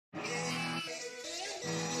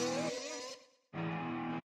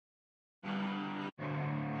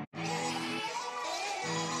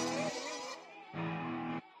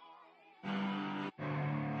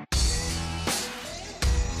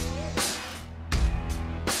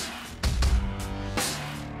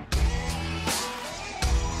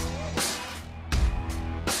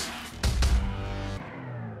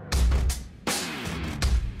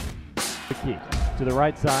to the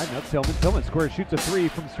right side. Now Tillman. Tillman square shoots a three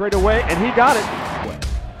from straight away, and he got it.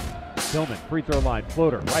 Tillman, free throw line,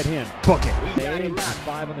 floater, right hand, book it.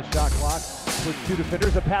 5 on the shot clock. Push two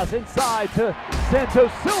defenders, a pass inside to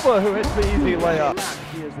Santos Silva, who hits the easy layup.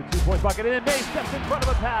 He has the 2-point bucket, and then May steps in front of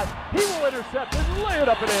a pass. He will intercept and lay it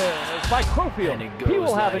up and in. It's by Crowfield. He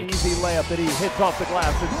will have an easy layup that he hits off the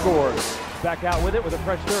glass and scores. Back out with it with a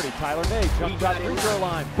fresh 30. Tyler May, jump shot, free throw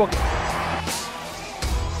line, book it.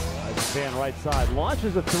 Van right side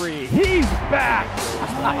launches a three. He's back.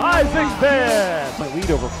 Isaac Van. My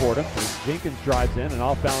lead over Fordham. Jenkins drives in, an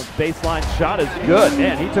off-balance baseline shot is good.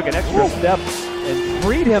 Man, he took an extra step and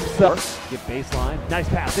freed himself. Get baseline. Nice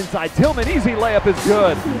pass inside. Tillman, easy layup is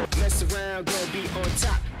good. Mess around, gonna be on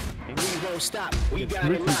top. And we won't stop. We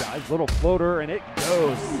got it. Guys, little floater, and it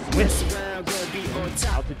goes. Mess around, gonna be on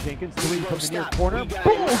top. Out to Jenkins, three from the near corner.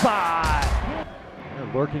 Bullseye.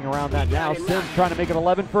 They're lurking around that now. Sims trying to make it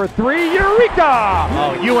 11 for a three. Eureka!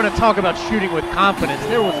 Oh, you want to talk about shooting with confidence.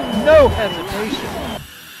 There was no hesitation.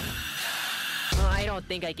 I don't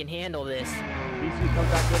think I can handle this. VCU comes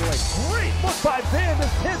back the other way. Great look by Van to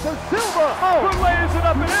Santos Silva, who lays it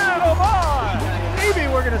up and in. Oh my! Maybe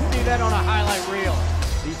we're going to see that on a highlight reel.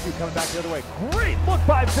 VCU coming back the other way. Great look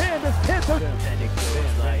by Van to Santos.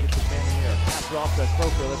 Pass off to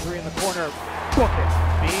Croker, the three in the corner. Book it.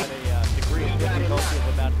 Degree of difficulty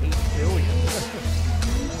of about 8 billion.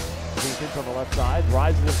 Jenkins on the left side,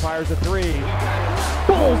 rises and fires a three.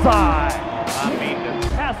 Bullseye!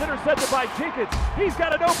 Pass intercepted by Jenkins. He's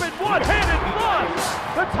got an open one-handed flush.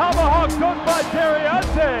 The tomahawk dunk by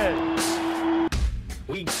Dariante.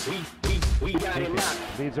 We got it now.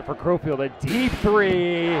 Leaves it for Crowfield. A deep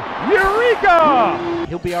three. Eureka!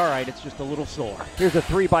 He'll be all right. It's just a little sore. Here's a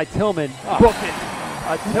three by Tillman. Book it.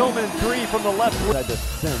 A Tillman three from the left side to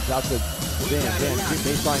Sims, out to Van,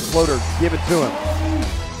 baseline floater, give it to him.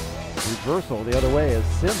 Reversal the other way as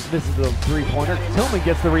Sims misses the three-pointer. Tillman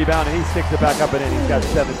gets the rebound and he sticks it back up and in. He's got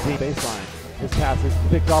 17. Baseline. His pass is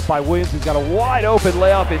picked off by Williams, who's got a wide open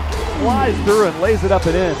layup and flies through and lays it up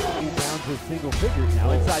and in. He's down to single figures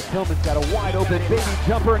now. Inside Tillman's got a wide open baby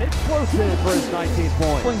jumper and it's close in for his 19th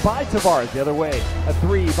point. Swing by Tavares the other way. A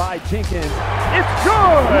three by Jenkins. It's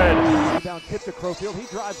good! Rebound tip to Crowfield. He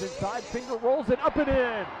drives inside, finger rolls it up and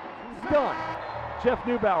in. He's done. Jeff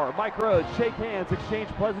Neubauer, Mike Rhodes, shake hands, exchange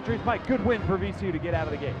pleasantries. Mike, good win for VCU to get out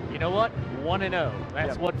of the game. You know what? 1-0.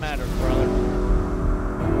 That's what matters, brother.